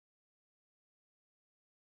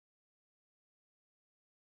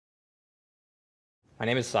My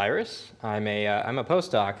name is Cyrus. I'm a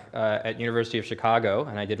postdoc at University of Chicago,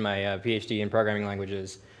 and I did my PhD in programming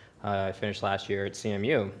languages. I finished last year at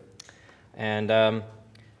CMU. And I'm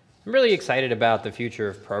really excited about the future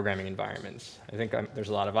of programming environments. I think there's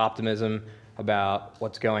a lot of optimism about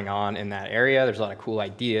what's going on in that area. There's a lot of cool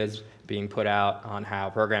ideas being put out on how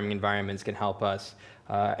programming environments can help us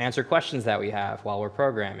answer questions that we have while we're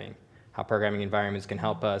programming, how programming environments can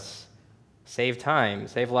help us save time,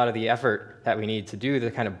 save a lot of the effort that we need to do the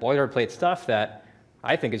kind of boilerplate stuff that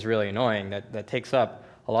I think is really annoying, that takes up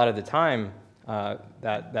a lot of the time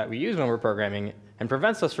that we use when we're programming and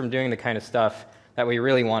prevents us from doing the kind of stuff that we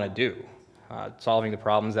really want to do, solving the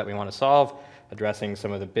problems that we want to solve, addressing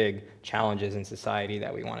some of the big challenges in society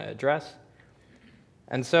that we want to address.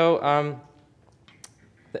 And so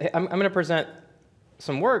I'm going to present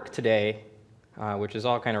some work today, which is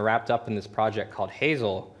all kind of wrapped up in this project called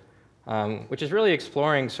Hazel, which is really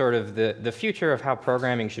exploring sort of the future of how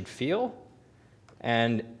programming should feel.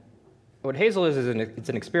 And what Hazel is it's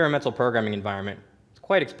an experimental programming environment. It's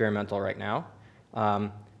quite experimental right now.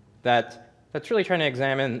 That's really trying to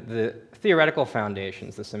examine the theoretical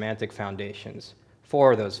foundations, the semantic foundations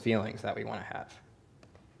for those feelings that we want to have.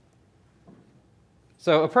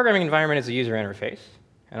 So a programming environment is a user interface.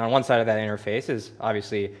 And on one side of that interface is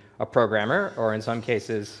obviously a programmer, or in some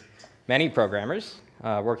cases, many programmers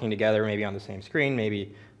working together, maybe on the same screen,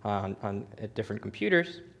 maybe at different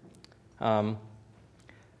computers. But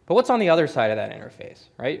what's on the other side of that interface,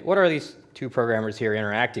 right? What are these two programmers here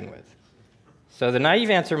interacting with? So the naive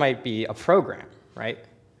answer might be a program, right?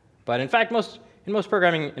 But in fact, in most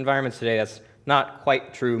programming environments today, that's not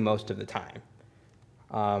quite true most of the time.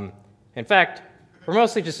 In fact, we're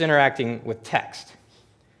mostly just interacting with text.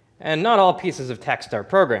 And not all pieces of text are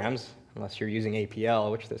programs, unless you're using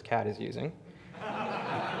APL, which this cat is using.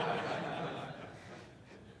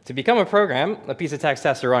 To become a program, a piece of text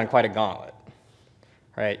has to run quite a gauntlet,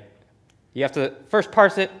 right? You have to first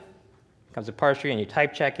parse it, comes a parse tree, and you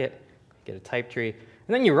type check it, get a type tree,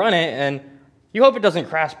 and then you run it, and you hope it doesn't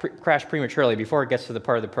crash prematurely before it gets to the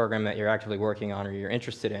part of the program that you're actively working on or you're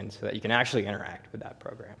interested in, so that you can actually interact with that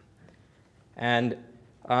program. And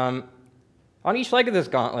on each leg of this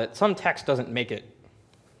gauntlet, some text doesn't make it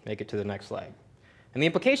to the next leg. And the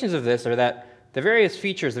implications of this are that the various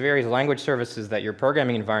features, the various language services that your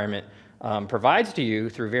programming environment provides to you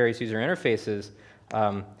through various user interfaces,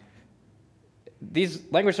 these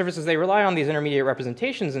language services, they rely on these intermediate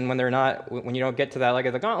representations, and when you don't get to that leg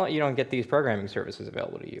of the gauntlet, you don't get these programming services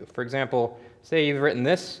available to you. For example, say you've written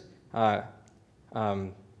this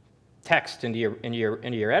text into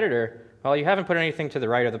your editor. Well, you haven't put anything to the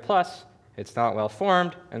right of the plus. It's not well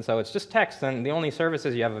formed, and so it's just text, and the only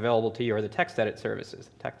services you have available to you are the text edit services,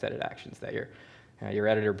 text edit actions that your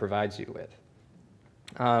editor provides you with.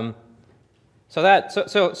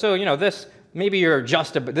 So you know, this maybe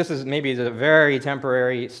this is maybe a very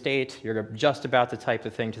temporary state. You're just about to type the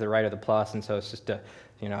thing to the right of the plus, and so it's just a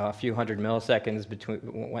few hundred milliseconds between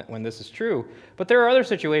when this is true. But there are other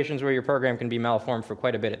situations where your program can be malformed for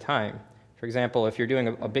quite a bit of time. For example, if you're doing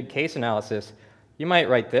a big case analysis, you might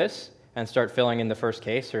write this and start filling in the first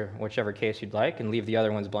case, or whichever case you'd like, and leave the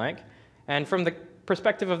other ones blank. And from the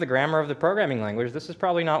perspective of the grammar of the programming language, this is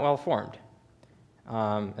probably not well formed.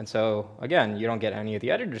 And so, again, you don't get any of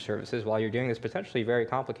the editor services while you're doing this potentially very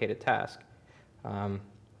complicated task. So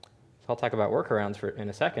I'll talk about workarounds in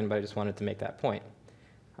a second, but I just wanted to make that point.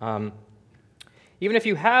 Even if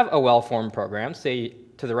you have a well-formed program, say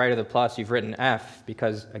to the right of the plus you've written F,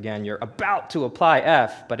 because, again, you're about to apply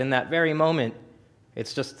F, but in that very moment,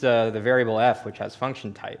 it's just the variable f, which has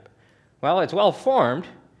function type. Well, it's well formed.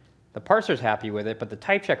 The parser's happy with it, but the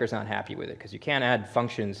type checker's not happy with it because you can't add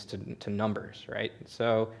functions to numbers, right?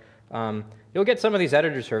 So you'll get some of these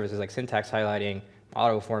editor services like syntax highlighting,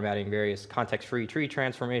 auto-formatting, various context-free tree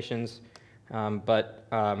transformations, but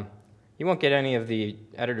you won't get any of the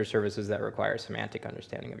editor services that require semantic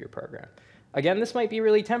understanding of your program. Again, this might be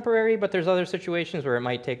really temporary, but there's other situations where it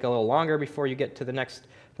might take a little longer before you get to the next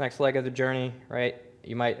leg of the journey, right?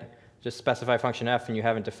 You might just specify function f and you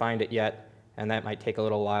haven't defined it yet, and that might take a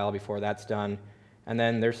little while before that's done. And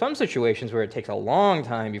then there's some situations where it takes a long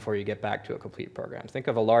time before you get back to a complete program. Think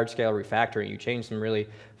of a large-scale refactoring. You change some really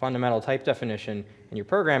fundamental type definition in your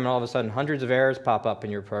program, and all of a sudden hundreds of errors pop up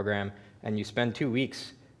in your program, and you spend 2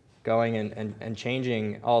 weeks going and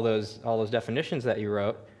changing all those definitions that you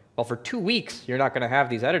wrote. Well, for 2 weeks, you're not going to have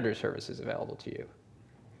these editor services available to you.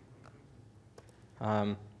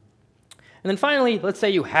 And then finally, let's say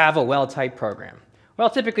you have a well-typed program. Well,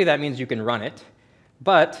 typically that means you can run it,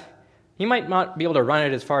 but you might not be able to run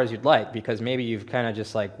it as far as you'd like because maybe you've kind of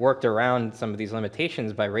just like worked around some of these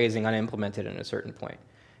limitations by raising unimplemented in a certain point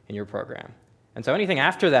in your program. And so anything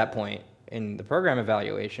after that point in the program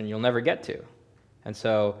evaluation, you'll never get to. And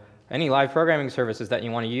so any live programming services that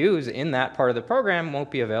you want to use in that part of the program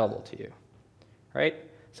won't be available to you, right?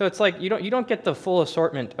 So it's like you don't get the full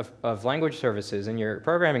assortment of language services in your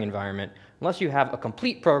programming environment unless you have a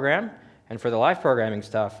complete program, and for the live programming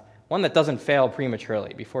stuff, one that doesn't fail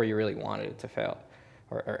prematurely before you really wanted it to fail,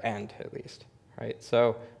 or end at least, right?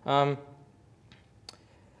 So,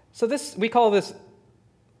 we call this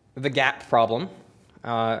the gap problem,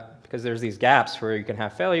 because there's these gaps where you can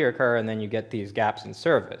have failure occur, and then you get these gaps in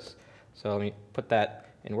service. So let me put that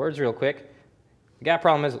in words real quick. The gap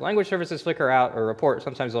problem is language services flicker out or report.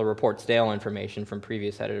 Sometimes they'll report stale information from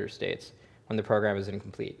previous editor states when the program is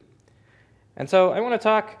incomplete. And so I want to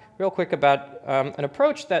talk real quick about an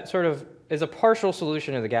approach that sort of is a partial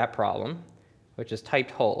solution to the gap problem, which is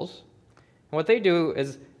typed holes. And what they do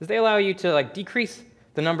is they allow you to like decrease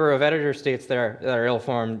the number of editor states that are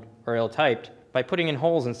ill-formed or ill-typed by putting in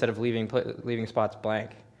holes instead of leaving spots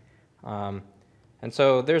blank. And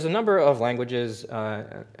so there's a number of languages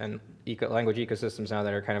and language ecosystems now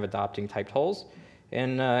that are kind of adopting typed holes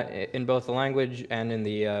in both the language and in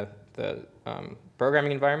the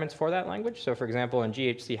programming environments for that language. So for example, in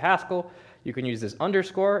GHC Haskell, you can use this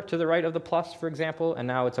underscore to the right of the plus, for example, and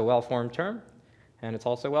now it's a well-formed term. And it's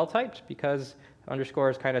also well-typed because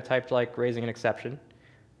underscore is kind of typed like raising an exception.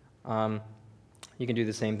 You can do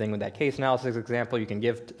the same thing with that case analysis example. You can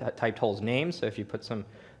give typed holes names. So if you put some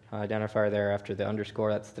identifier there after the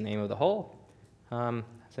underscore, that's the name of the hole.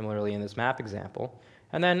 Similarly in this map example.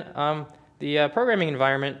 And then the programming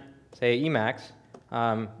environment, say Emacs,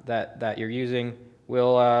 that you're using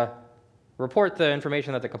will report the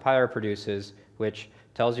information that the compiler produces, which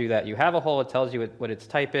tells you that you have a hole. It tells you what its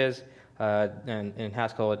type is. And in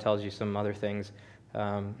Haskell, it tells you some other things.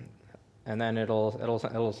 And then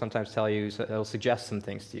it'll sometimes tell you, it'll suggest some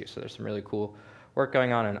things to you. So there's some really cool work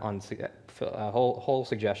going on hole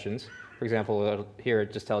suggestions. For example, here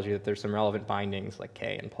it just tells you that there's some relevant bindings like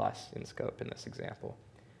K and plus in scope in this example.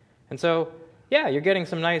 And so, yeah, you're getting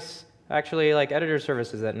some nice, actually, like editor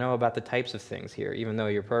services that know about the types of things here, even though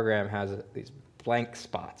your program has these blank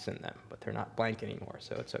spots in them, but they're not blank anymore,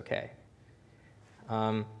 so it's okay.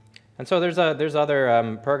 And so there's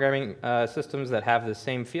other programming systems that have the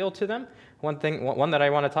same feel to them. One that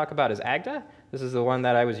I want to talk about is Agda. This is the one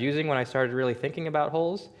that I was using when I started really thinking about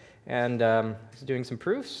holes, and I was doing some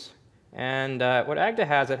proofs. And what Agda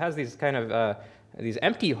has, it has these kind of these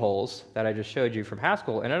empty holes that I just showed you from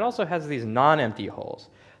Haskell, and it also has these non-empty holes.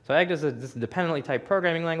 So Agda is this dependently typed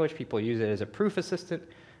programming language. People use it as a proof assistant,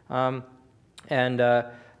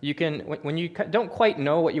 you can, when you don't quite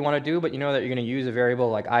know what you want to do, but you know that you're going to use a variable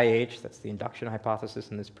like IH, that's the induction hypothesis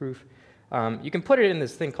in this proof, you can put it in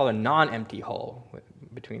this thing called a non-empty hole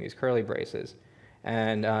between these curly braces.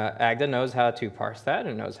 And Agda knows how to parse that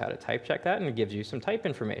and knows how to type check that, and it gives you some type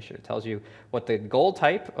information. It tells you what the goal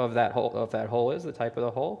type of that hole is, the type of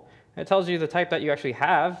the hole. And it tells you the type that you actually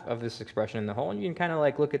have of this expression in the hole, and you can kind of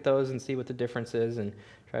like look at those and see what the difference is and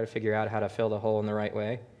try to figure out how to fill the hole in the right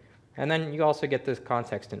way. And then you also get this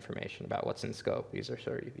context information about what's in scope. These are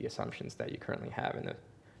sort of the assumptions that you currently have in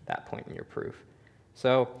that point in your proof.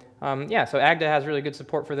 So yeah, so Agda has really good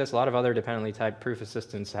support for this. A lot of other dependently typed proof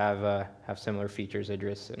assistants have similar features,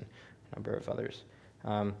 Idris and a number of others.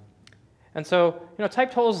 And so,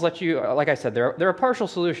 typed holes let you, like I said, they're a partial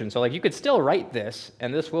solution. So like you could still write this,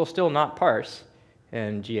 and this will still not parse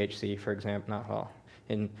in GHC, for example,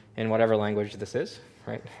 in whatever language this is,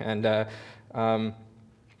 right? And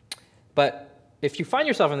but if you find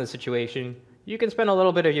yourself in this situation, you can spend a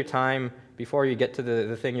little bit of your time before you get to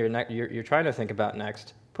the thing you're trying to think about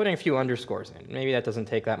next, putting a few underscores in. Maybe that doesn't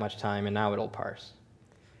take that much time, and now it'll parse.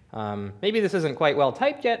 Maybe this isn't quite well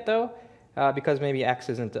typed yet, though, because maybe X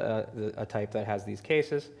isn't a type that has these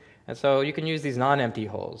cases. And so you can use these non-empty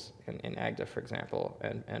holes in Agda, for example,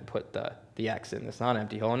 and put the X in this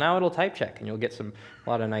non-empty hole. And now it'll type check, and you'll get a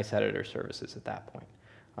lot of nice editor services at that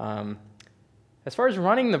point. As far as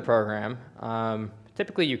running the program,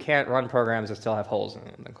 typically you can't run programs that still have holes in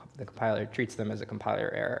them. The compiler treats them as a compiler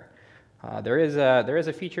error. There is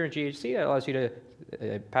a feature in GHC that allows you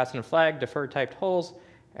to pass in a flag, defer typed holes,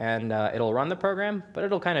 and it'll run the program, but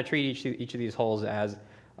it'll kind of treat each of these holes as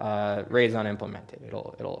raised unimplemented.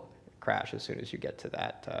 It'll crash as soon as you get to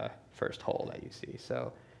that first hole that you see.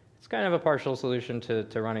 So it's kind of a partial solution to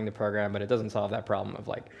running the program, but it doesn't solve that problem of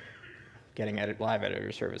like getting live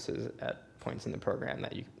editor services at points in the program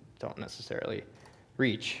that you don't necessarily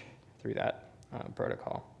reach through that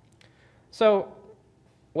protocol. So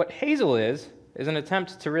what Hazel is an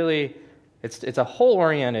attempt to really, it's a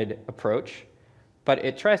hole-oriented approach, but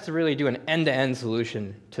it tries to really do an end-to-end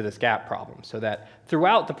solution to this gap problem, so that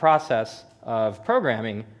throughout the process of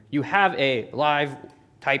programming, you have a live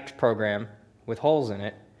typed program with holes in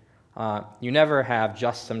it. You never have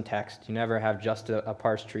just some text. You never have just a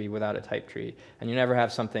parse tree without a type tree. And you never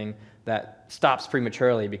have something that stops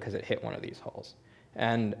prematurely because it hit one of these holes.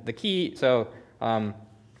 And the key, so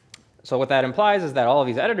what that implies is that all of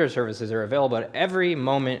these editor services are available at every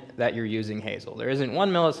moment that you're using Hazel. There isn't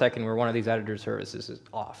 1 millisecond where one of these editor services is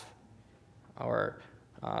off, or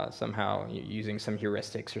somehow using some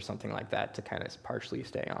heuristics or something like that to kind of partially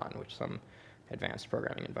stay on, which some advanced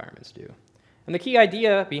programming environments do. And the key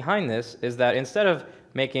idea behind this is that instead of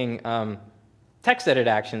making text edit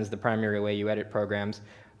actions the primary way you edit programs,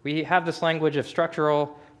 we have this language of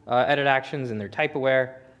structural edit actions, and they're type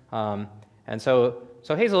aware. And so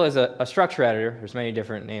Hazel is a structure editor. There's many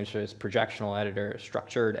different names for this: projectional editor,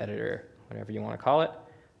 structured editor, whatever you want to call it.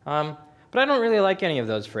 But I don't really like any of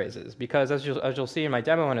those phrases, because as you'll see in my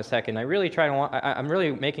demo in a second, I'm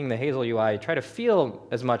really making the Hazel UI try to feel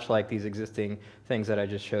as much like these existing things that I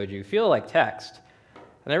just showed you, feel like text.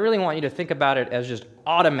 And I really want you to think about it as just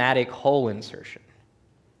automatic hole insertion,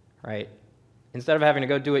 right? Instead of having to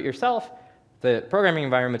go do it yourself, the programming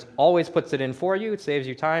environment always puts it in for you. It saves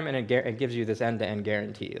you time, and it gives you this end-to-end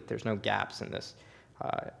guarantee that there's no gaps in this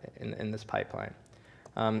in this pipeline.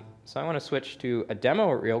 So I want to switch to a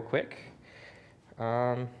demo real quick.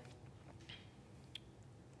 Oh,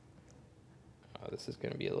 this is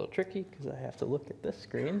going to be a little tricky because I have to look at this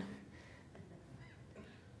screen.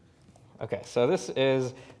 Okay, so this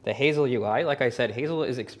is the Hazel UI. Like I said, Hazel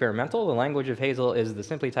is experimental. The language of Hazel is the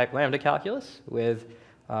simply typed lambda calculus with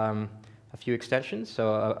a few extensions.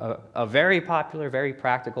 So a very popular, very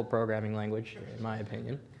practical programming language, in my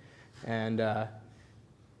opinion. And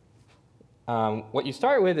what you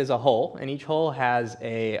start with is a hole, and each hole has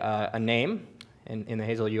a name. In the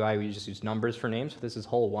Hazel UI, we just use numbers for names. So this is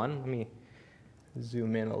hole 1. Let me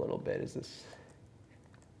zoom in a little bit. Is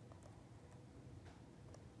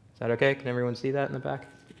that okay? Can everyone see that in the back?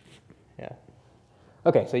 Yeah.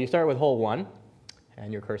 Okay, so you start with hole 1,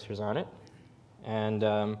 and your cursor's on it. And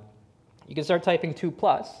you can start typing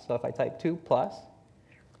 2+. So if I type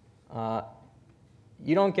 2+,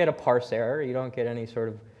 you don't get a parse error. You don't get any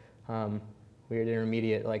sort of weird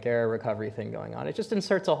intermediate like error recovery thing going on. It just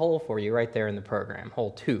inserts a hole for you right there in the program,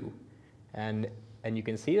 hole 2. And you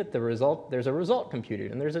can see that there's a result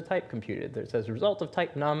computed, and there's a type computed. It says result of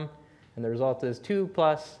type num, and the result is 2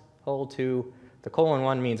 plus hole 2. The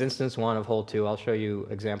 :1 means instance 1 of hole 2. I'll show you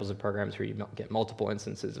examples of programs where you get multiple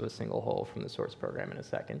instances of a single hole from the source program in a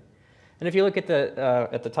second. And if you look at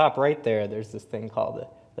the top right there, there's this thing called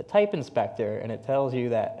the type inspector, and it tells you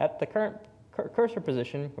that at the current cursor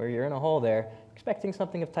position where you're in a hole there, expecting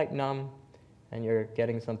something of type num, and you're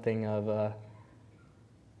getting something of a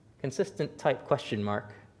consistent type question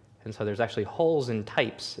mark. And so there's actually holes in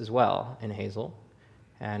types as well in Hazel.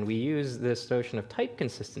 And we use this notion of type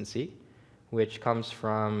consistency, which comes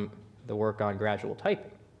from the work on gradual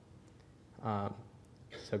typing.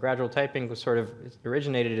 So gradual typing was sort of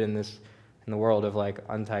originated in the world of like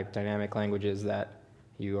untyped dynamic languages that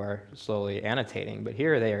you are slowly annotating. But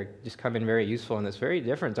here they just come in very useful in this very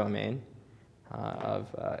different domain of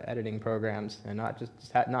editing programs, and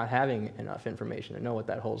not having enough information to know what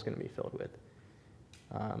that hole is going to be filled with.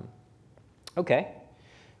 Okay,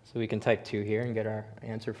 so we can type 2 here and get our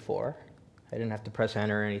answer 4. I didn't have to press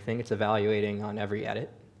enter or anything. It's evaluating on every edit.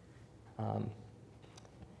 Now,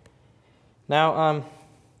 my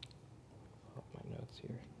notes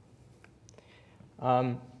here.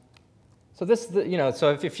 So this,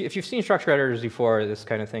 so if you've seen structure editors before, this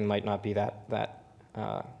kind of thing might not be that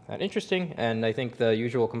interesting. And I think the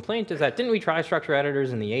usual complaint is that didn't we try structure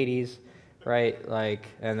editors in the 80s, right? Like,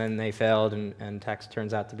 and then they failed, and text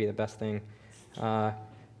turns out to be the best thing. I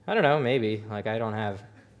don't know, maybe. Like, I don't have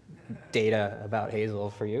data about Hazel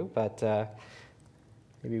for you, but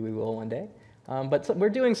maybe we will one day. But so we're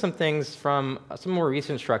doing some things from some more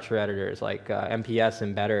recent structure editors, like MPS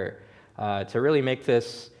and Better, to really make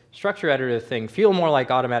this structure editor thing feel more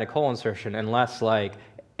like automatic hole insertion and less like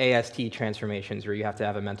AST transformations where you have to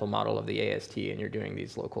have a mental model of the AST and you're doing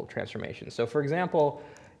these local transformations. So for example,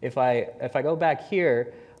 if I go back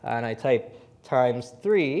here and I type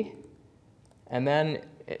 ×3, and then,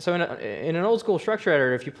 so in an old school structure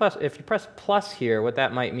editor, if you press plus here, what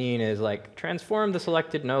that might mean is like transform the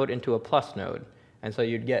selected node into a plus node. And so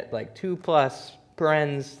you'd get like 2 plus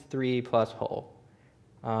parens 3 plus hole.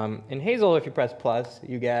 In Hazel, if you press plus,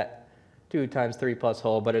 you get 2 times 3 plus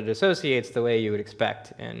hole, but it associates the way you would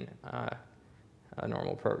expect in a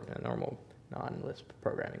normal non-Lisp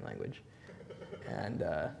programming language.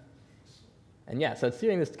 And yeah, so it's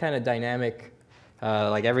doing this kind of dynamic,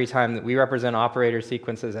 like every time that we represent operator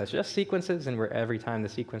sequences as just sequences, and where every time the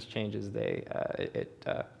sequence changes, it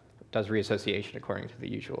does reassociation according to the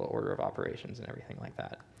usual order of operations and everything like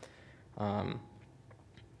that.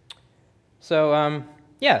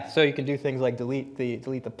 Yeah, so you can do things like delete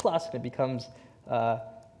the plus, and it becomes, if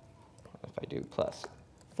I do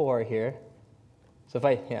 +4 here. So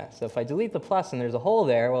if I delete the plus and there's a hole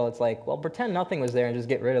there, well, it's like, well, pretend nothing was there and just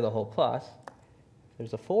get rid of the whole plus. If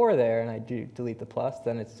there's a 4 there and I do delete the plus,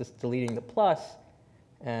 then it's just deleting the plus,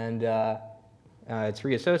 and it's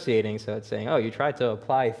reassociating. So it's saying, oh, you tried to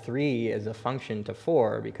apply 3 as a function to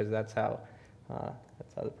 4 because that's how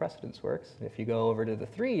the precedence works. And if you go over to the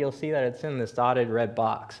 3, you'll see that it's in this dotted red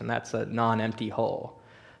box, and that's a non-empty hole.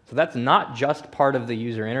 So that's not just part of the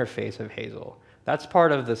user interface of Hazel. That's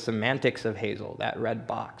part of the semantics of Hazel, that red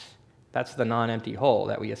box. That's the non-empty hole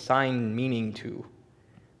that we assign meaning to.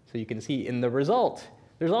 So you can see in the result,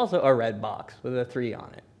 there's also a red box with a 3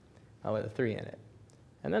 on it, with a 3 in it.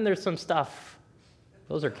 And then there's some stuff.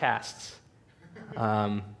 Those are casts.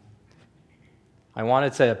 I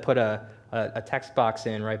wanted to put a text box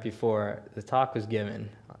in right before the talk was given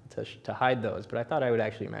to hide those, but I thought I would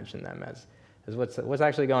actually mention them as what's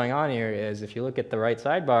actually going on here is, if you look at the right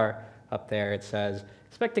sidebar up there, it says,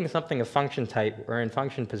 expecting something of function type or in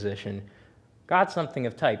function position, got something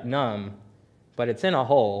of type num, but it's in a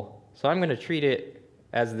hole, so I'm going to treat it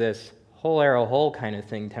as this whole arrow hole kind of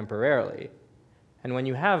thing temporarily. And when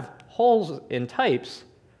you have holes in types,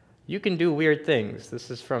 you can do weird things.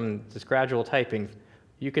 This is from this gradual typing.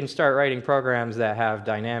 You can start writing programs that have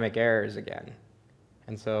dynamic errors again.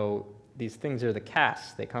 And so these things are the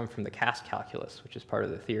casts. They come from the cast calculus, which is part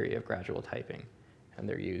of the theory of gradual typing. And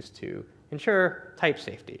they're used to ensure type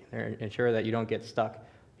safety. They ensure that you don't get stuck.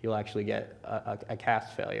 You'll actually get a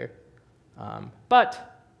cast failure.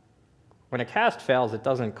 But when a cast fails, it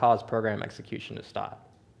doesn't cause program execution to stop.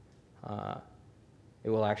 It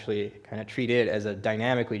will actually kind of treat it as a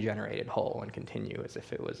dynamically generated hole and continue as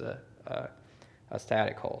if it was a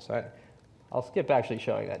static hole. So I'll skip actually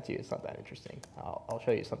showing that to you. It's not that interesting. I'll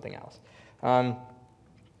show you something else. So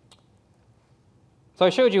I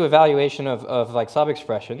showed you evaluation of like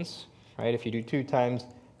sub-expressions, right? If you do 2 times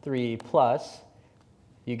 3 plus,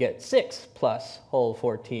 you get 6 plus whole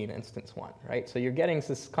 14 instance 1, right? So you're getting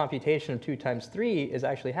this computation of 2 times 3 is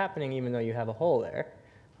actually happening even though you have a hole there.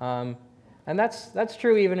 And that's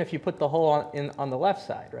true even if you put the hole on the left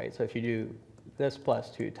side, right? So if you do this plus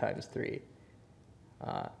 2 times 3,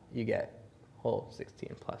 you get whole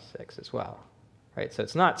 16 plus 6 as well, right? So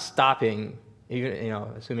it's not stopping, even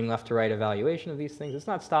assuming left to right evaluation of these things, it's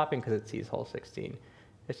not stopping because it sees whole 16.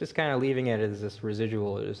 It's just kind of leaving it as this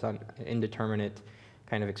residual, this indeterminate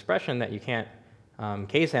kind of expression that you can't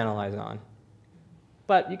case analyze on.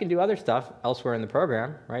 But you can do other stuff elsewhere in the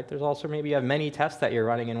program, right? There's also, maybe you have many tests that you're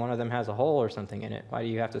running and one of them has a hole or something in it. Why do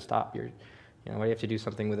you have to stop why do you have to do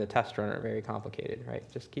something with a test runner? Very complicated, right?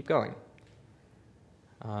 Just keep going.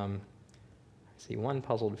 I see one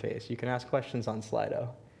puzzled face. You can ask questions on Slido.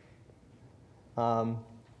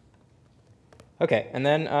 Okay, and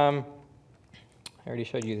then I already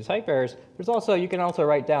showed you the type errors. There's also, you can also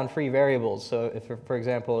write down free variables. So if, for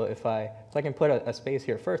example, so I can put a space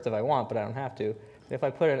here first if I want, but I don't have to. If I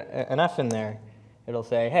put an F in there, it'll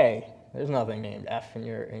say, hey, there's nothing named F in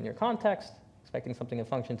your context. Expecting something of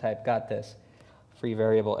function type, got this free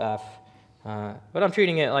variable F. But I'm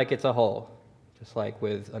treating it like it's a hole, just like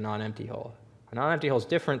with a non-empty hole. A non-empty hole is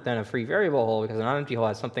different than a free variable hole because a non-empty hole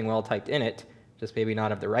has something well typed in it, just maybe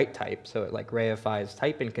not of the right type, so it like reifies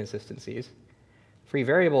type inconsistencies. Free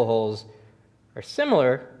variable holes are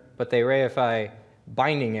similar, but they reify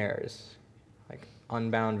binding errors, like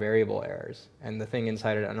unbound variable errors. And the thing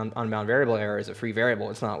inside an unbound variable error is a free variable.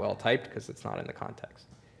 It's not well typed because it's not in the context.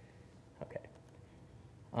 Okay.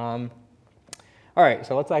 All right,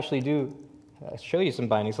 so let's actually show you some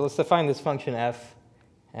binding. So let's define this function f.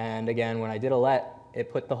 And again, when I did a let, it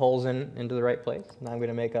put the holes into the right place. And I'm going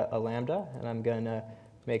to make a lambda, and I'm going to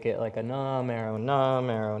make it like a num, arrow, num,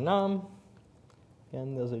 arrow, num.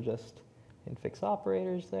 Again, those are just infix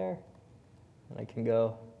operators there. And I can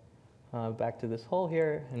go back to this hole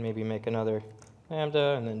here and maybe make another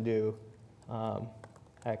lambda and then do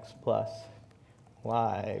x plus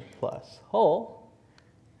y plus hole.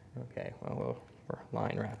 Okay, well, we're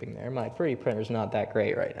line wrapping there. My pretty printer's not that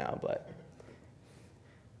great right now, but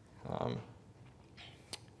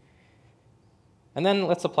and then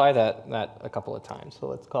let's apply that a couple of times. So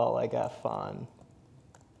let's call like f on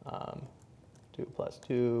 2 plus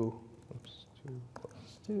 2, oops, 2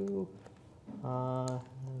 plus 2,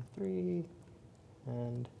 3,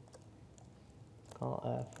 and call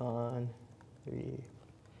f on 3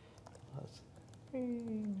 plus 3,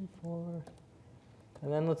 4.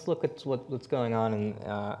 And then let's look at what's going on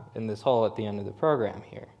in this hole at the end of the program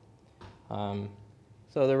here.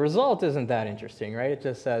 So the result isn't that interesting, right? It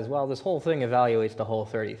just says, well, this whole thing evaluates the whole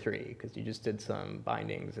 33 because you just did some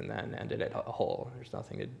bindings and then ended at a hole. There's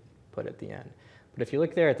nothing to put at the end. But if you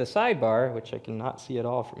look there at the sidebar, which I cannot see at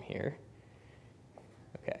all from here.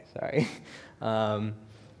 Okay, sorry.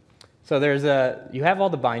 So you have all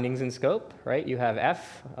the bindings in scope, right? You have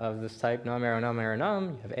f of this type num, arrow, num, arrow, num.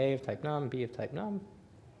 You have a of type num, b of type num.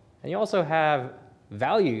 And you also have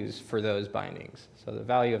values for those bindings. So the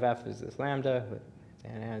value of f is this lambda, with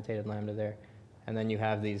an annotated lambda there. And then you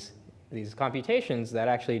have these computations that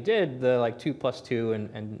actually did the like 2 plus 2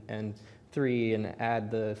 and 3 and add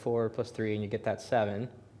the 4 plus 3 and you get that 7.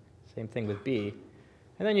 Same thing with b.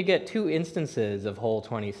 And then you get 2 instances of whole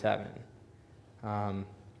 27.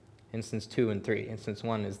 Instance 2 and 3. Instance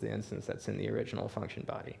 1 is the instance that's in the original function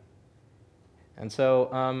body. And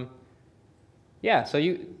so, yeah, so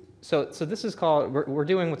this is called, we're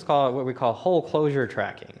doing what we call hole closure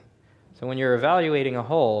tracking. So when you're evaluating a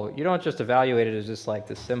hole, you don't just evaluate it as just like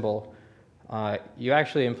this symbol. You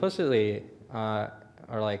actually implicitly, or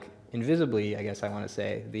like invisibly, I guess I want to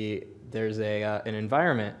say, there's an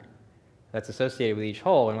environment that's associated with each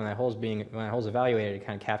hole, and when that hole's evaluated, it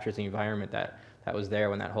kind of captures the environment that was there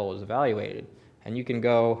when that hole was evaluated. And you can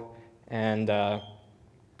go and, oh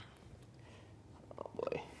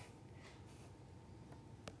boy,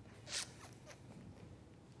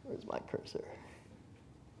 where's my cursor?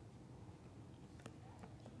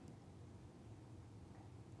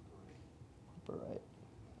 Upper right.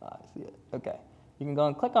 I see it. Okay. You can go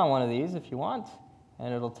and click on one of these if you want,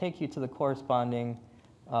 and it'll take you to the corresponding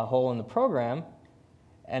hole in the program.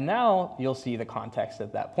 And now you'll see the context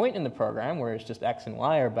at that point in the program where it's just x and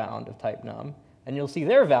y are bound of type num, and you'll see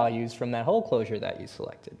their values from that hole closure that you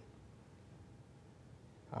selected.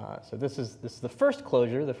 So this is the first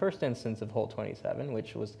closure, the first instance of hole 27,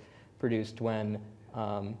 which was produced when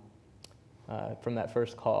from that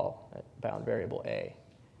first call at bound variable a.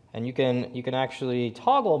 And you can actually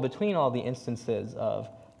toggle between all the instances of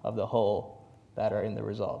the hole that are in the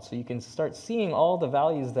result. So you can start seeing all the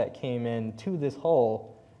values that came in to this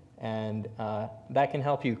hole, and that can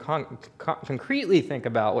help you concretely think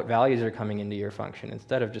about what values are coming into your function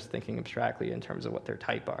instead of just thinking abstractly in terms of what their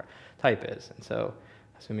type is. And so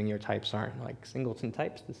assuming your types aren't like singleton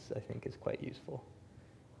types, this I think is quite useful.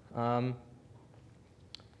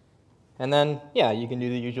 And then, yeah, you can do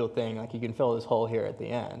the usual thing, like you can fill this hole here at the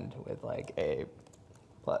end with like a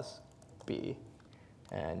plus b,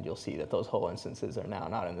 and you'll see that those hole instances are now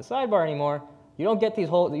not in the sidebar anymore. You don't get this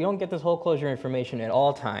hole closure information at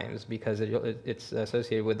all times because it's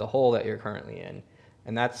associated with the hole that you're currently in,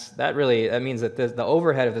 and that means that the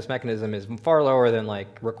overhead of this mechanism is far lower than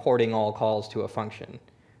like recording all calls to a function.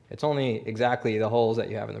 It's only exactly the holes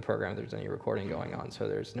that you have in the program there's any recording going on, so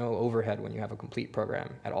there's no overhead when you have a complete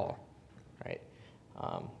program at all, right?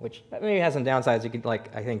 Which maybe has some downsides. You could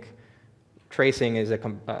I think tracing is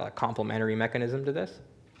a complementary mechanism to this.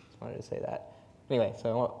 Just wanted to say that. Anyway,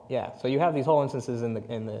 so yeah, so you have these whole instances in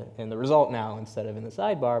the result now instead of in the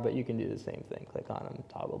sidebar, but you can do the same thing. Click on them,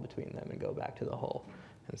 toggle between them, and go back to the hole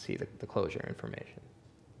and see the closure information.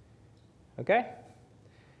 Okay.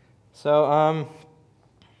 So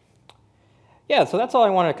yeah, so that's all I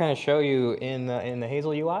want to kind of show you in the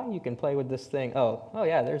Hazel UI. You can play with this thing. Oh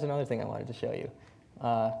yeah, there's another thing I wanted to show you.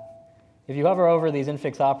 If you hover over these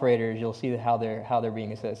infix operators, you'll see how they're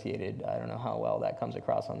being associated. I don't know how well that comes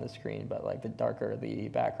across on the screen, but like the darker the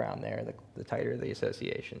background there, the tighter the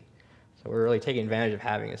association. So we're really taking advantage of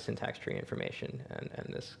having a syntax tree information,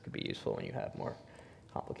 and this could be useful when you have more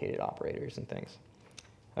complicated operators and things.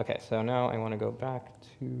 Okay, so now I want to go back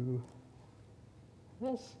to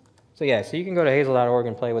this. So yeah, so you can go to hazel.org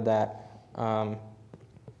and play with that.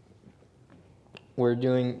 We're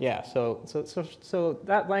doing, yeah, so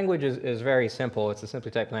that language is very simple. It's a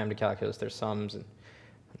simply typed lambda calculus. There's sums and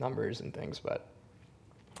numbers and things, but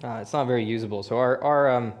it's not very usable. So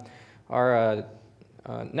our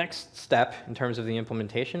next step in terms of the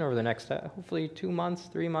implementation over the next hopefully 2 months,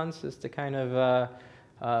 3 months is to kind of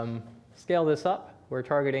scale this up. We're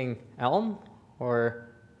targeting Elm or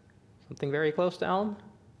something very close to Elm,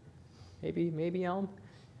 maybe Elm,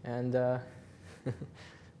 and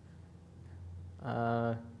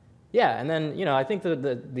yeah, and then I think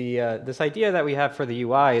this idea that we have for the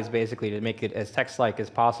UI is basically to make it as text-like as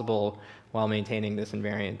possible while maintaining this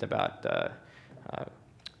invariant about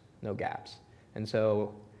no gaps. And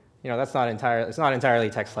so it's not entirely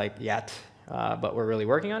text-like yet. but we're really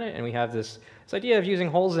working on it. And we have this idea of using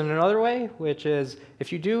holes in another way, which is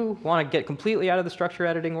if you do want to get completely out of the structure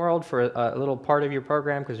editing world for a little part of your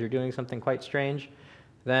program because you're doing something quite strange,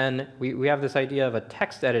 then we have this idea of a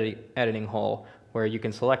text editing hole where you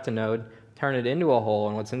can select a node, turn it into a hole,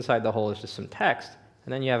 and what's inside the hole is just some text.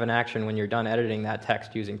 And then you have an action when you're done editing that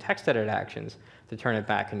text using text edit actions to turn it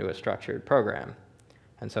back into a structured program.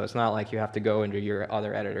 And so it's not like you have to go into your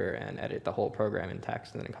other editor and edit the whole program in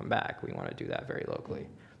text and then come back. We want to do that very locally.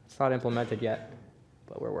 It's not implemented yet,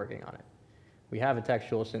 but we're working on it. We have a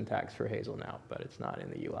textual syntax for Hazel now, but it's not in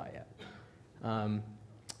the UI yet.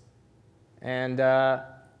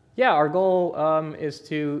 Yeah, our goal is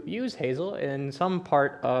to use Hazel in some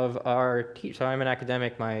part of our teach. So I'm an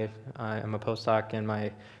academic. I'm a postdoc, and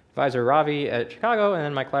my advisor Ravi at Chicago, and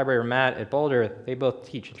then my collaborator Matt at Boulder. They both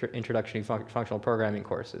teach introduction to functional programming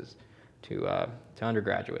courses to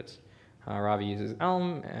undergraduates. Ravi uses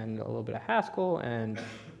Elm and a little bit of Haskell, and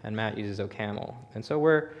Matt uses OCaml. And so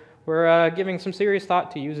we're giving some serious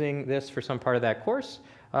thought to using this for some part of that course.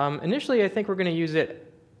 Initially, I think we're going to use it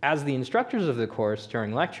as the instructors of the course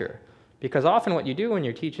during lecture, because often what you do when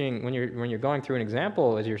you're teaching, when you're going through an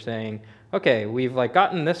example, is you're saying, okay, we've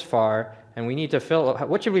gotten this far, and we need to fill.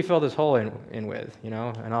 What should we fill this hole in with? You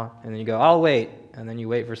know, and then you go, I'll wait, and then you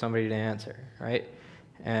wait for somebody to answer, right?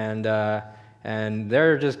 And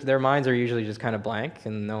their minds are usually just kind of blank,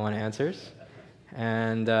 and no one answers,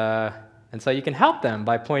 and so you can help them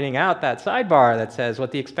by pointing out that sidebar that says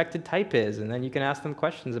what the expected type is, and then you can ask them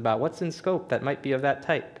questions about what's in scope that might be of that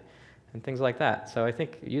type, and things like that. So I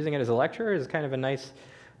think using it as a lecturer is kind of a nice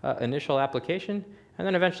initial application, and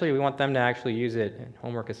then eventually we want them to actually use it in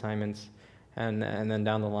homework assignments, and then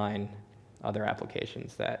down the line, other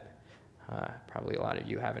applications that probably a lot of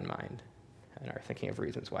you have in mind and are thinking of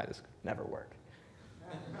reasons why this could never work.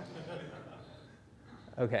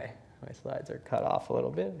 Okay. My slides are cut off a little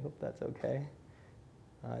bit. I hope that's okay.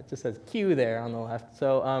 It just says Q there on the left.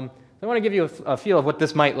 So I want to give you a feel of what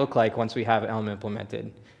this might look like once we have Elm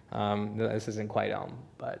implemented. This isn't quite Elm,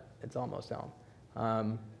 but it's almost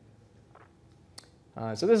Elm.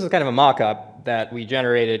 So this is kind of a mock-up that we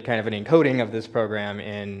generated, kind of an encoding of this program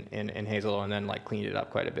in Hazel, and then cleaned it up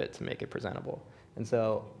quite a bit to make it presentable. And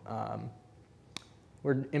so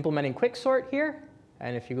we're implementing quicksort here.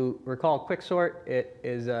 And if you recall quicksort, it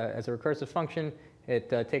is as a recursive function. It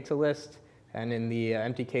takes a list, and in the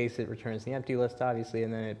empty case, it returns the empty list, obviously,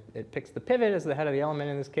 and then it picks the pivot as the head of the element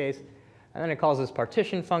in this case, and then it calls this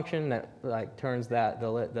partition function that turns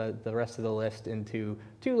the rest of the list into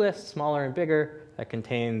two lists, smaller and bigger, that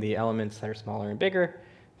contain the elements that are smaller and bigger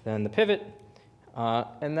than the pivot,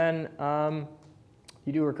 and then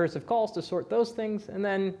you do recursive calls to sort those things, and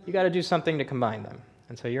then you got to do something to combine them.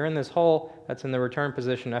 And so you're in this hole that's in the return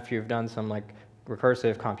position after you've done some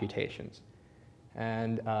recursive computations.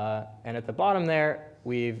 And at the bottom there,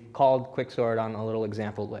 we've called quicksort on a little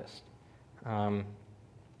example list.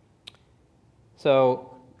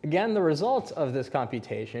 So again, the results of this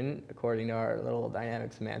computation, according to our little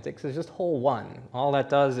dynamic semantics, is just hole 1. All that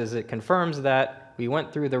does is it confirms that we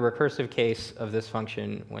went through the recursive case of this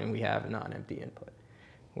function when we have a non-empty input,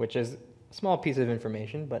 which is a small piece of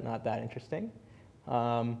information, but not that interesting.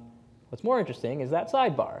 What's more interesting is that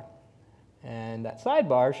sidebar. And that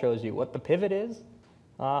sidebar shows you what the pivot is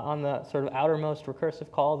on the sort of outermost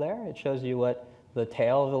recursive call there. It shows you what the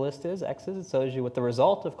tail of the list is, x's. It shows you what the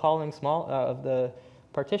result of calling of the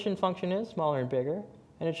partition function is, smaller and bigger.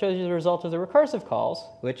 And it shows you the result of the recursive calls,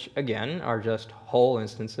 which, again, are just whole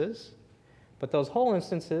instances. But those whole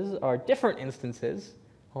instances are different instances.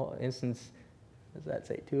 Whole instance, does that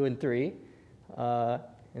say 2 and 3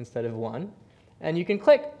 instead of 1. And you can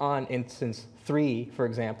click on instance 3, for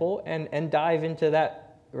example, and dive into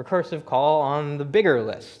that recursive call on the bigger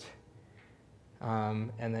list.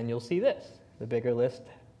 And then you'll see this. The bigger list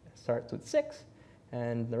starts with 6,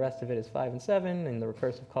 and the rest of it is 5 and 7, and the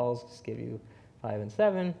recursive calls just give you 5 and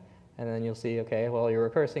 7. And then you'll see, okay, well, you're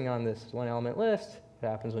recursing on this one element list. What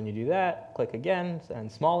happens when you do that? Click again,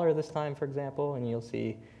 and smaller this time, for example, and you'll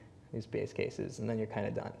see these base cases, and then you're kind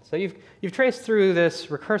of done. So you've traced through this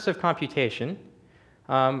recursive computation.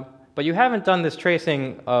 But you haven't done this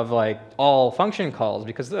tracing of all function calls,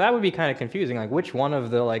 because that would be kind of confusing. Which one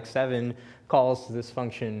of the 7 calls to this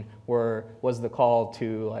function was the call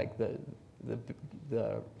to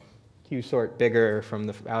the qsort bigger from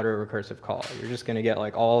the outer recursive call? You're just going to get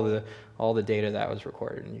all the data that was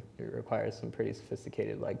recorded, and it requires some pretty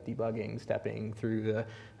sophisticated debugging, stepping through the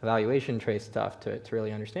evaluation trace stuff to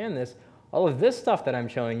really understand this. All of this stuff that I'm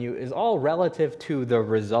showing you is all relative to the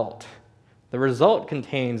result. the result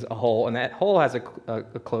contains a hole, and that hole has a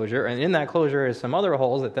closure, and in that closure is some other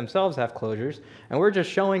holes that themselves have closures, and we're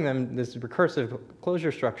just showing them this recursive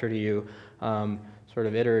closure structure to you sort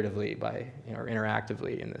of iteratively or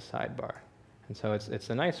interactively in this sidebar. And so it's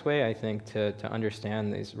a nice way, I think, to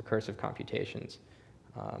understand these recursive computations.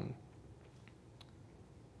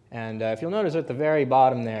 And if you'll notice at the very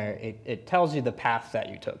bottom there, it tells you the path that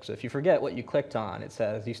you took. So if you forget what you clicked on, it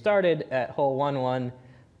says you started at hole 1,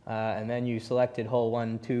 and then you selected hole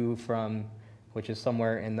 1, 2 from, which is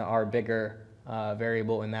somewhere in the R bigger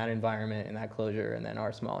variable in that environment, in that closure, and then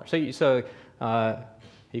R smaller. So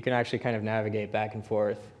you can actually kind of navigate back and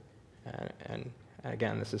forth. And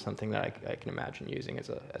again, this is something that I can imagine using as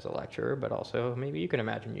a lecturer, but also maybe you can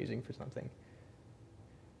imagine using for something.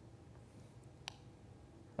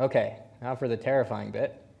 Okay, now for the terrifying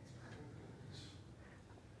bit.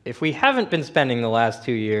 If we haven't been spending the last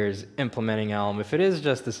 2 years implementing Elm, if it is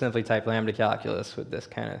just the simply typed lambda calculus with this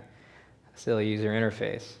kind of silly user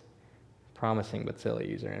interface, promising but silly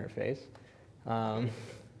user interface,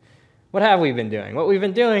 what have we been doing? What we've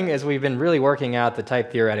been doing is we've been really working out the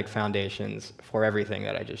type theoretic foundations for everything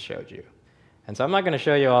that I just showed you. And so I'm not going to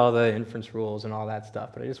show you all the inference rules and all that stuff,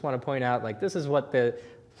 but I just want to point out, like, this is what the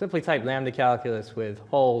simply typed lambda calculus with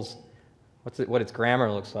holes, what its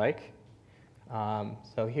grammar looks like.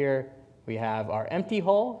 So here we have our empty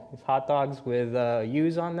hole. It's hot dogs with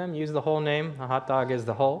U's on them. Use the whole name. A hot dog is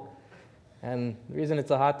the whole. And the reason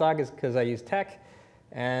it's a hot dog is because I use tech,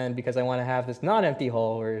 and because I want to have this non-empty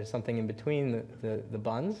hole where there's something in between the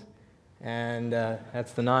buns. And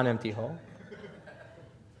that's the non-empty hole.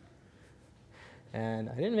 And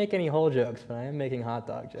I didn't make any hole jokes, but I am making hot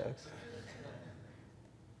dog jokes.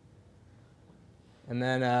 And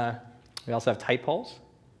then we also have type holes.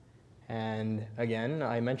 And again,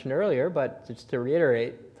 I mentioned earlier, but just to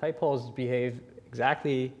reiterate, type holes behave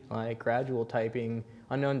exactly like gradual typing,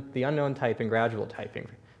 the unknown type in gradual typing.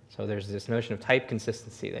 So there's this notion of type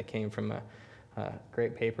consistency that came from a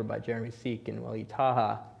great paper by Jeremy Seek and Wali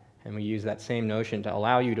Taha. And we use that same notion to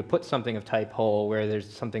allow you to put something of type hole where there's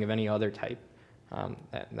something of any other type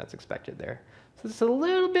that's expected there. So it's a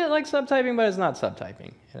little bit like subtyping, but it's not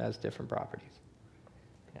subtyping. It has different properties.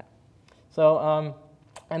 Yeah. So,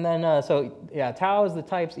 and then, tau is the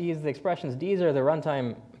types, E is the expressions, D's are the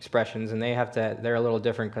runtime expressions, and they're a little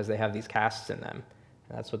different because they have these casts in them.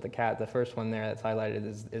 And that's what the first one there that's highlighted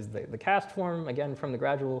is the cast form, again, from the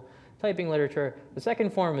gradual typing literature. The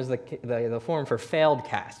second form is the form for failed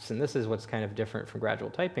casts, and this is what's kind of different from gradual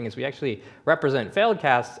typing, is we actually represent failed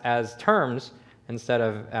casts as terms instead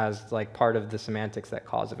of as like part of the semantics that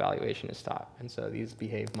cause evaluation to stop. And so these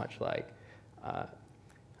behave much like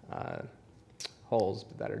holes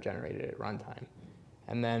that are generated at runtime.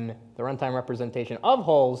 And then the runtime representation of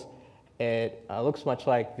holes, it looks much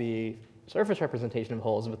like the surface representation of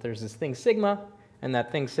holes, but there's this thing sigma, and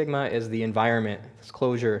that thing sigma is the environment, this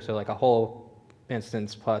closure. So like a hole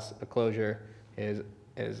instance plus a closure is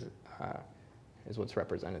what's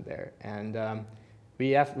represented there. And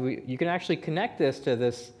you can actually connect this to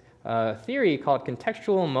this theory called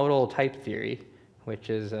contextual modal type theory, which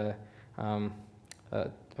is a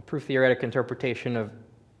proof theoretic interpretation of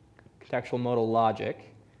contextual modal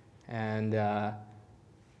logic. And I'm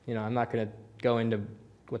not going to go into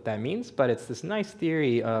what that means, but it's this nice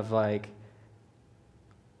theory of like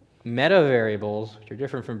meta variables, which are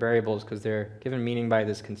different from variables because they're given meaning by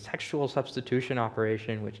this contextual substitution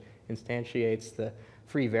operation, which instantiates the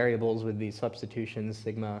free variables with these substitutions,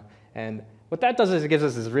 sigma. And what that does is it gives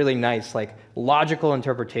us this really nice like logical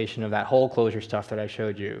interpretation of that whole closure stuff that I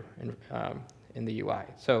showed you in the UI.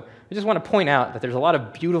 So I just want to point out that there's a lot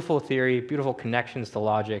of beautiful theory, beautiful connections to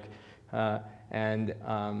logic, and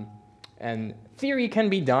theory can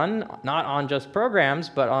be done not on just programs,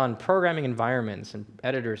 but on programming environments and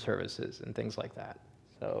editor services and things like that.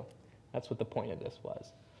 So that's what the point of this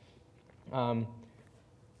was.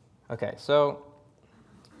 Okay, so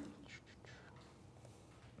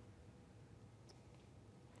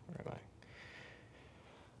where am I?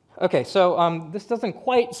 Okay, so this doesn't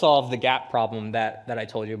quite solve the gap problem that I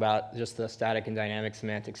told you about, just the static and dynamic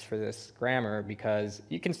semantics for this grammar, because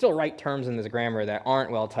you can still write terms in this grammar that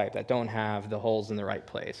aren't well typed, that don't have the holes in the right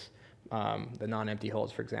place, the non-empty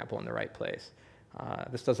holes, for example, in the right place.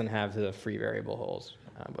 This doesn't have the free variable holes,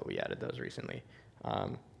 but we added those recently.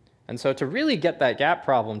 And so to really get that gap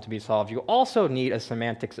problem to be solved, you also need a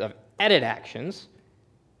semantics of edit actions,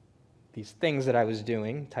 these things that I was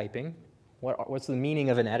doing, typing. What's the meaning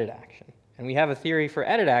of an edit action? And we have a theory for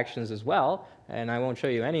edit actions as well, and I won't show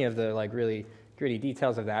you any of the like really gritty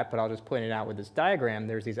details of that, but I'll just point it out with this diagram.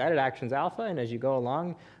 There's these edit actions alpha, and as you go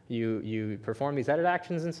along, you perform these edit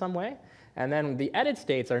actions in some way. And then the edit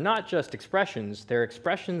states are not just expressions. They're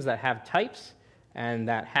expressions that have types, and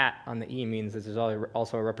that hat on the E means this is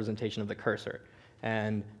also a representation of the cursor.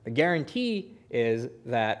 And the guarantee is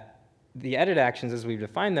that the edit actions, as we've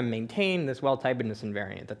defined them, maintain this well-typedness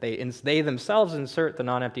invariant, that they themselves insert the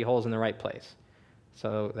non-empty holes in the right place,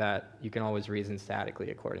 so that you can always reason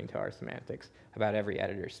statically according to our semantics about every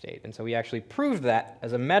editor state. And so we actually proved that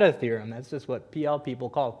as a meta-theorem. That's just what PL people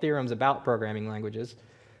call theorems about programming languages.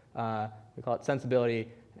 We call it sensibility,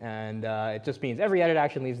 and it just means every edit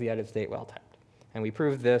action leaves the edit state well-typed. And we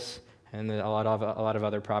proved this and a lot of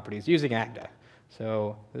other properties using AGDA.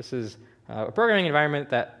 So this is a programming environment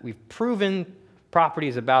that we've proven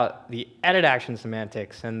properties about the edit action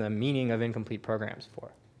semantics and the meaning of incomplete programs for.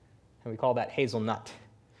 And we call that Hazelnut,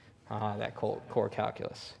 that core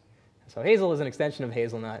calculus. So Hazel is an extension of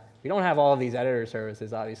Hazelnut. We don't have all of these editor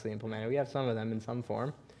services obviously implemented. We have some of them in some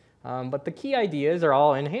form. But the key ideas are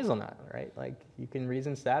all in Hazelnut, right? Like you can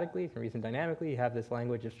reason statically, you can reason dynamically. You have this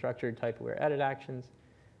language of structured type-aware edit actions.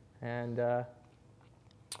 And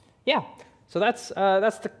yeah, so that's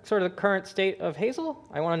the sort of the current state of Hazel.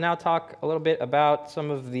 I want to now talk a little bit about some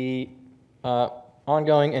of the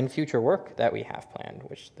ongoing and future work that we have planned,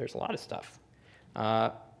 which there's a lot of stuff.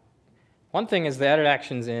 One thing is the edit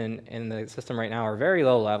actions in the system right now are very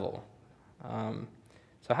low level.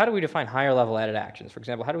 So how do we define higher level edit actions? For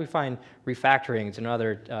example, how do we find refactorings and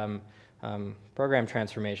other program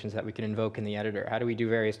transformations that we can invoke in the editor? How do we do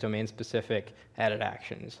various domain-specific edit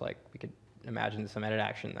actions? Like we could imagine some edit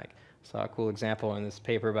action. Like I saw a cool example in this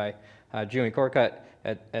paper by Jumi Korkut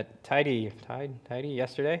at Tidy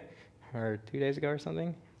yesterday, or 2 days ago or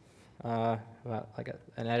something, about like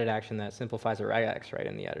an edit action that simplifies a regex right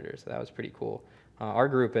in the editor. So that was pretty cool. Our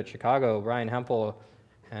group at Chicago, Brian Hempel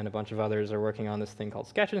and a bunch of others are working on this thing called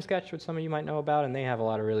Sketch and Sketch, which some of you might know about, and they have a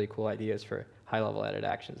lot of really cool ideas for high-level edit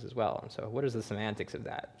actions as well. And so what is the semantics of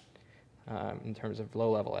that in terms of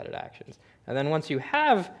low-level edit actions? And then once you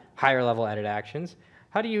have higher-level edit actions,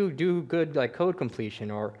 how do you do good like code completion,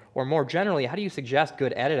 or more generally, how do you suggest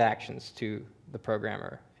good edit actions to the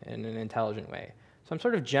programmer in an intelligent way? So I'm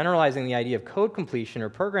sort of generalizing the idea of code completion or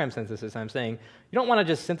program synthesis. I'm saying you don't want to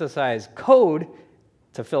just synthesize code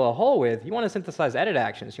to fill a hole with. You want to synthesize edit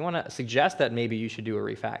actions. You want to suggest that maybe you should do a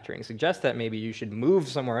refactoring, suggest that maybe you should move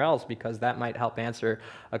somewhere else because that might help answer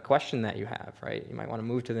a question that you have, right? You might want to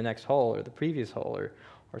move to the next hole or the previous hole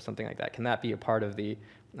or something like that. Can that be a part of the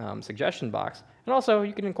suggestion box? And also,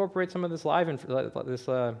 you can incorporate some of this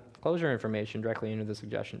closure information directly into the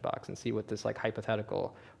suggestion box and see what this like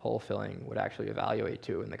hypothetical hole filling would actually evaluate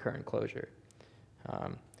to in the current closure.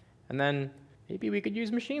 And then maybe we could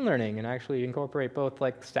use machine learning and actually incorporate both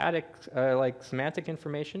like static, like semantic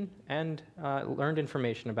information and learned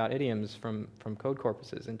information about idioms from code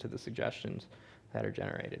corpuses into the suggestions that are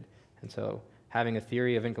generated. And so having a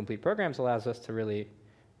theory of incomplete programs allows us to really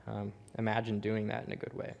imagine doing that in a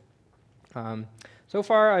good way. So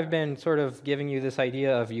far, I've been sort of giving you this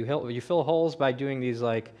idea of you fill holes by doing these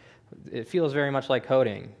like, it feels very much like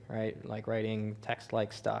coding, right? Like writing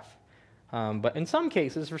text-like stuff. But in some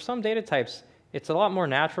cases, for some data types, it's a lot more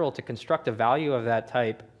natural to construct a value of that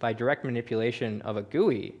type by direct manipulation of a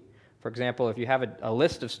GUI. For example, if you have a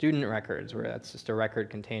list of student records, where that's just a record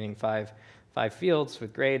containing five fields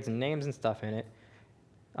with grades and names and stuff in it,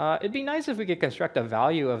 it'd be nice if we could construct a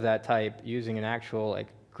value of that type using an actual like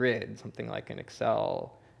grid, something like an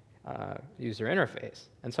Excel user interface.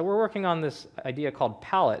 And so we're working on this idea called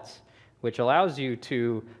palettes, which allows you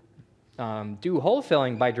to do hole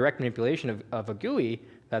filling by direct manipulation of a GUI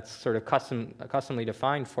that's sort of customly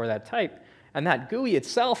defined for that type. And that GUI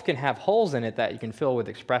itself can have holes in it that you can fill with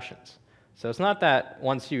expressions. So it's not that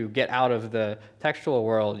once you get out of the textual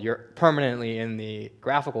world, you're permanently in the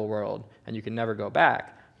graphical world and you can never go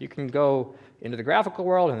back. You can go into the graphical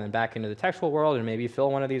world and then back into the textual world and maybe fill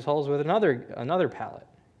one of these holes with another palette.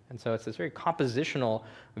 And so it's this very compositional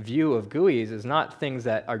view of GUIs is not things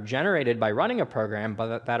that are generated by running a program,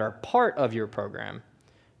 but that are part of your program.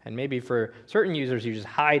 And maybe for certain users, you just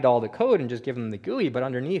hide all the code and just give them the GUI, but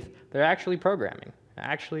underneath, they're actually programming,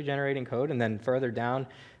 actually generating code. And then further down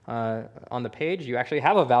on the page, you actually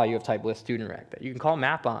have a value of type list student rec that you can call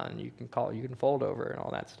map on, you can fold over, and all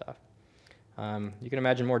that stuff. You can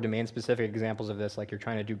imagine more domain-specific examples of this, like you're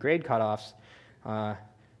trying to do grade cutoffs. I'm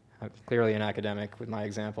clearly an academic with my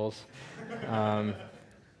examples.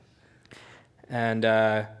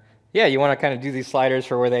 Yeah, you want to kind of do these sliders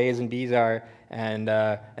for where the A's and B's are. And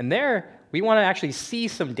there, we want to actually see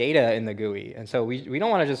some data in the GUI. And so we don't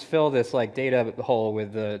want to just fill this like data hole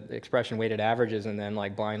with the expression weighted averages and then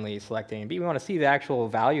like blindly select A and B. We want to see the actual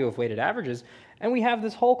value of weighted averages. And we have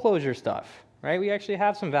this hole closure stuff, right? We actually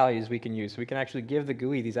have some values we can use. So we can actually give the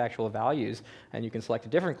GUI these actual values, and you can select a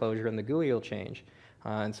different closure and the GUI will change.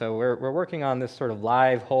 And so we're working on this sort of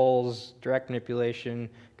live holes, direct manipulation,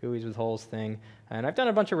 GUIs with holes thing. And I've done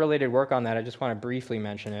a bunch of related work on that. I just want to briefly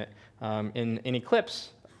mention it. In Eclipse,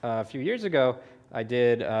 a few years ago, I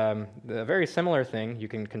did a very similar thing. You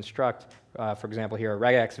can construct, for example, here a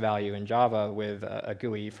regex value in Java with a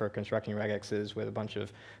GUI for constructing regexes with a bunch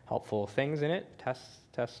of helpful things in it,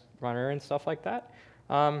 test runner and stuff like that.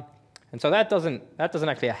 And so that doesn't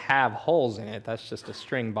actually have holes in it. That's just a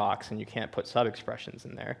string box, and you can't put sub-expressions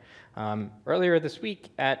in there. Earlier this week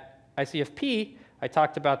at ICFP, I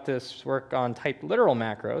talked about this work on typed literal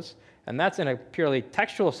macros, and that's in a purely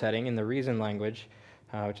textual setting in the reason language,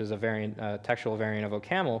 which is a textual variant of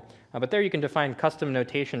OCaml. But there you can define custom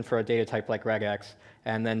notation for a data type like regex,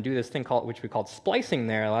 and then do this thing which we called splicing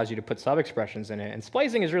there. It allows you to put sub-expressions in it. And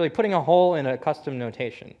splicing is really putting a hole in a custom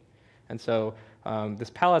notation. And so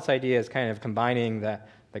this palettes idea is kind of combining the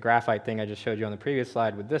graphite thing I just showed you on the previous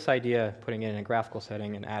slide with this idea, putting it in a graphical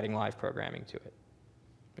setting and adding live programming to it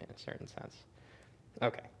in a certain sense.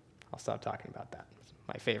 OK, I'll stop talking about that. It's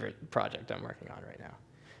my favorite project I'm working on right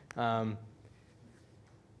now.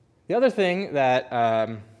 The other thing that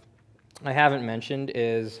I haven't mentioned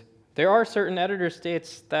is there are certain editor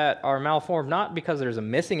states that are malformed, not because there's a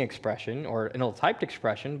missing expression or an ill-typed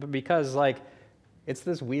expression, but because like it's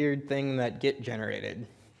this weird thing that Git generated.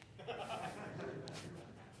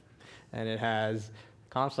 And it has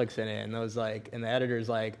conflicts in it, and and the editor's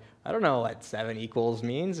like, I don't know what 7 equals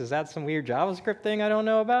means. Is that some weird JavaScript thing I don't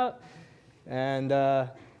know about? And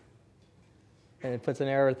it puts an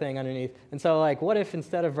error thing underneath. And so like, what if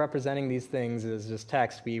instead of representing these things as just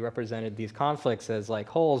text, we represented these conflicts as like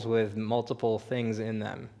holes with multiple things in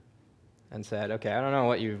them? And said, OK, I don't know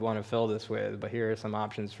what you want to fill this with, but here are some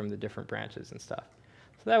options from the different branches and stuff.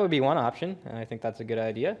 So that would be one option, and I think that's a good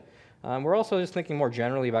idea. We're also just thinking more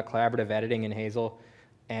generally about collaborative editing in Hazel.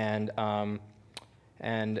 And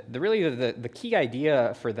really the key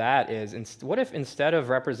idea for that is, what if instead of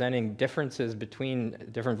representing differences between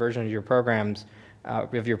different versions of your programs,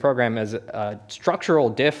 of your program as a structural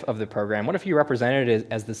diff of the program, what if you represented it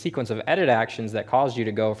as the sequence of edit actions that caused you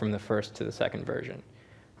to go from the first to the second version?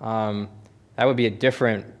 That would be a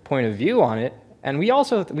different point of view on it. And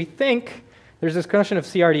we think there's this notion of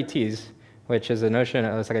CRDTs, which is a notion,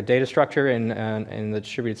 it's like a data structure in the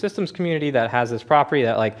distributed systems community that has this property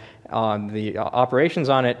that like the operations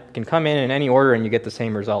on it can come in any order and you get the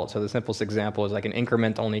same result. So the simplest example is like an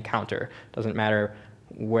increment-only counter. Doesn't matter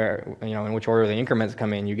where, in which order the increments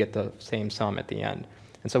come in, you get the same sum at the end.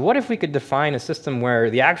 And so what if we could define a system where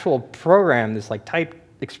the actual program, this like typed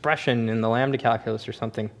expression in the lambda calculus or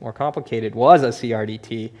something more complicated, was a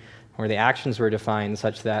CRDT, where the actions were defined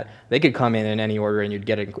such that they could come in any order and you'd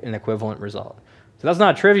get an equivalent result. So that's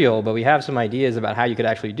not trivial, but we have some ideas about how you could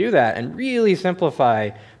actually do that and really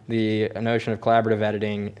simplify the notion of collaborative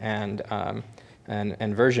editing and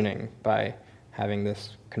versioning by having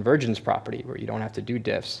this convergence property where you don't have to do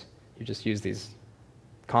diffs. You just use these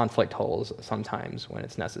conflict holes sometimes when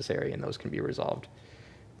it's necessary, and those can be resolved.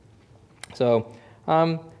 So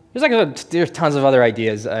there's tons of other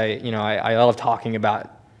ideas. I love talking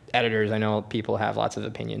about editors. I know people have lots of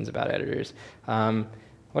opinions about editors.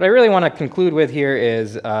 What I really want to conclude with here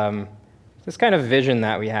is this kind of vision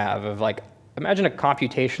that we have of like, imagine a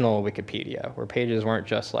computational Wikipedia where pages weren't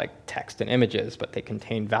just like text and images, but they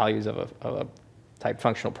contained values of a type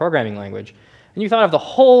functional programming language. And you thought of the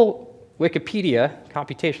whole Wikipedia,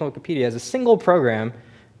 computational Wikipedia, as a single program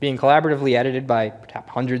being collaboratively edited by perhaps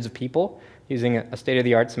hundreds of people using a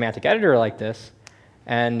state-of-the-art semantic editor like this.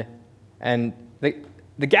 And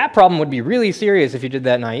the gap problem would be really serious if you did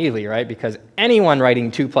that naively, right? Because anyone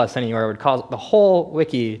writing 2+ anywhere would cause the whole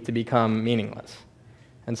wiki to become meaningless.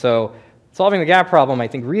 And so solving the gap problem, I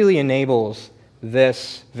think, really enables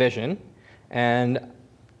this vision. And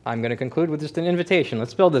I'm going to conclude with just an invitation.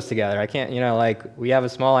 Let's build this together. I can't, we have a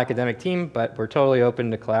small academic team, but we're totally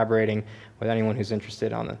open to collaborating with anyone who's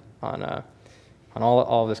interested on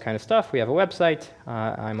all of this kind of stuff. We have a website.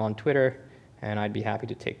 I'm on Twitter, and I'd be happy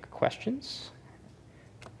to take questions.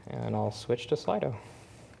 And I'll switch to Slido.